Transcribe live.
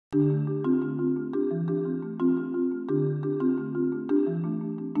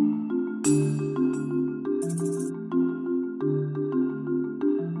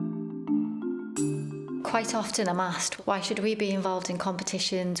Quite often I'm asked, why should we be involved in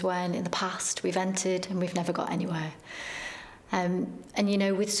competitions when in the past we've entered and we've never got anywhere? And you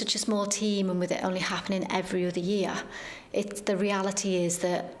know, with such a small team and with it only happening every other year, the reality is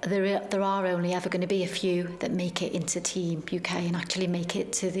that there are only ever going to be a few that make it into Team UK and actually make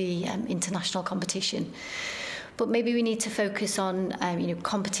it to the international competition. But maybe we need to focus on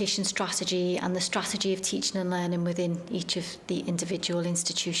competition strategy and the strategy of teaching and learning within each of the individual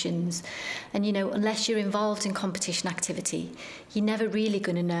institutions. And unless you're involved in competition activity, you're never really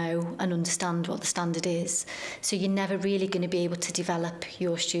going to know and understand what the standard is. So you're never really going to be able to develop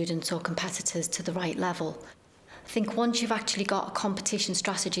your students or competitors to the right level. I think once you've actually got a competition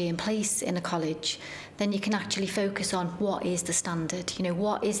strategy in place in a college, then you can actually focus on what is the standard,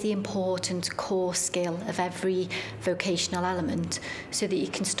 what is the important core skill of every vocational element, so that you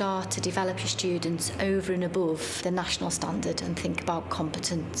can start to develop your students over and above the national standard and think about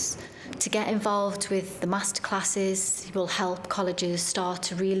competence. To get involved with the masterclasses will help colleges start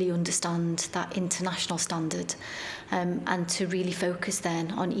to really understand that international standard, and to really focus then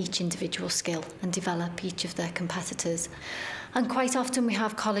on each individual skill and develop each of their competitors. And quite often we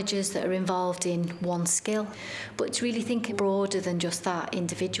have colleges that are involved in one skill, but it's really thinking broader than just that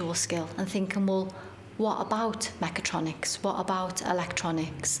individual skill and thinking, well, what about mechatronics? What about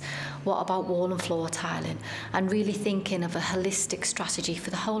electronics? What about wall and floor tiling? And really thinking of a holistic strategy for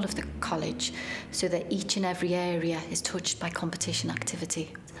the whole of the college so that each and every area is touched by competition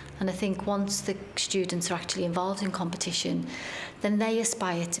activity. And I think once the students are actually involved in competition, then they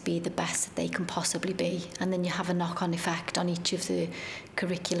aspire to be the best that they can possibly be. And then you have a knock-on effect on each of the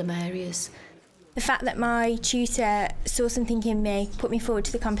curriculum areas. The fact that my tutor saw something in me, put me forward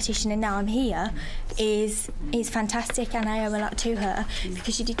to the competition, and now I'm here is fantastic, and I owe a lot to her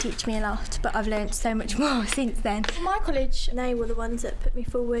because she did teach me a lot, but I've learned so much more since then. My college, they were the ones that put me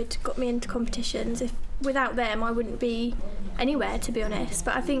forward, got me into competitions. Without them I wouldn't be anywhere, to be honest,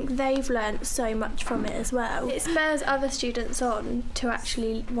 but I think they've learnt so much from it as well. It spurs other students on to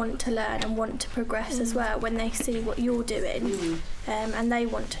actually want to learn and want to progress as well when they see what you're doing, and they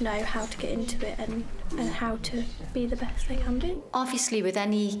want to know how to get into it and how to be the best they can do. Obviously with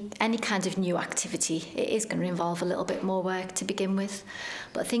any kind of new activity, it is going to involve a little bit more work to begin with,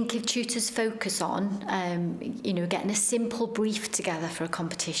 but I think if tutors focus on getting a simple brief together for a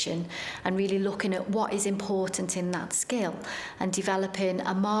competition and really looking at what is important in that skill and developing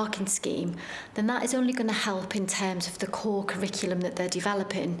a marking scheme, then that is only going to help in terms of the core curriculum that they're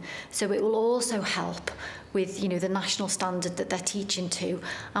developing. So it will also help with the national standard that they're teaching to,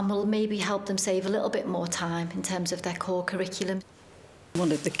 and will maybe help them save a little bit more time in terms of their core curriculum.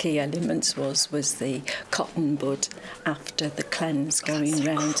 One of the key elements was the cotton bud after the cleanse, going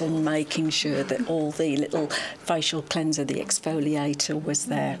round and making sure that all the little facial cleanser, the exfoliator was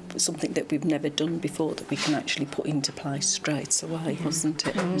there, something that we've never done before that we can actually put into place straight away, wasn't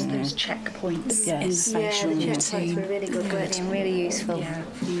it? Those checkpoints in the facial routine. The checkpoints were really good, weren't they, and really useful. Yeah.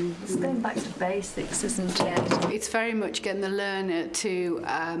 It's going back to basics, isn't it? It's very much getting the learner to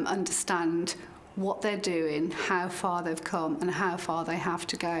understand what they're doing, how far they've come and how far they have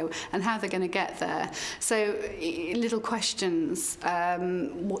to go and how they're going to get there. So little questions,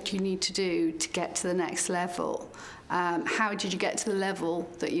 what do you need to do to get to the next level? How did you get to the level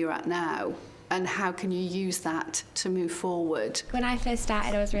that you're at now? And how can you use that to move forward? When I first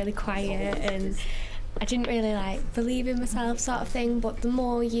started I was really quiet and I didn't really believe in myself sort of thing, but the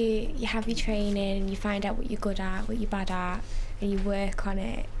more you have your training and you find out what you're good at, what you're bad at, and you work on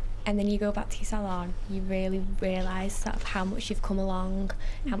it, and then you go back to your salon, you really realise sort of how much you've come along,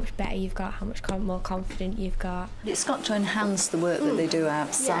 how much better you've got, how much more confident you've got. It's got to enhance the work that they do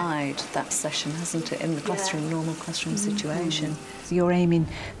outside that session, hasn't it, in the classroom, normal classroom situation. So you're aiming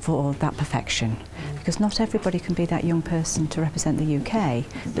for that perfection, because not everybody can be that young person to represent the UK,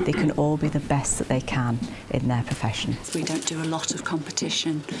 but they can all be the best that they can in their profession. We don't do a lot of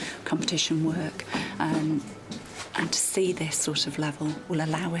competition work. And to see this sort of level will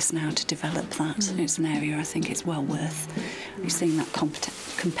allow us now to develop that. It's an area I think it's well worth. We're seeing that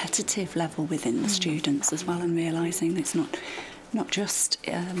competitive level within the students as well, and realising it's not just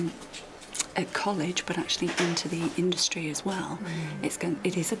at college but actually into the industry as well.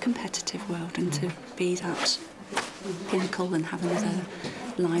 It is a competitive world, and to be that pinnacle and having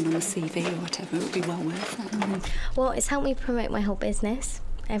the line on the CV or whatever, it would be well worth it. Well, it's helped me promote my whole business,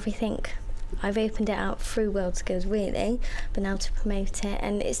 everything. I've opened it out through WorldSkills really, but now to promote it,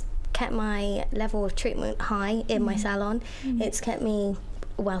 and it's kept my level of treatment high in my salon. It's kept me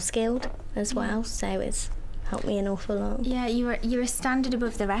well skilled as well, so it's helped me an awful lot. Yeah, you're a standard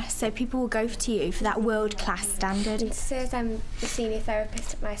above the rest, so people will go to you for that world-class standard. It says I'm the senior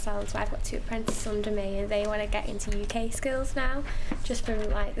therapist at my salon, so I've got 2 apprentices under me, and they want to get into UK skills now, just from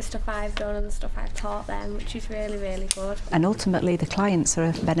like the stuff I've done and the stuff I've taught them, which is really, really good. And ultimately the clients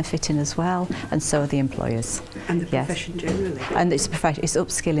are benefiting as well, and so are the employers. And the profession generally. And it's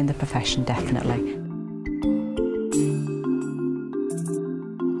upskilling the profession, definitely.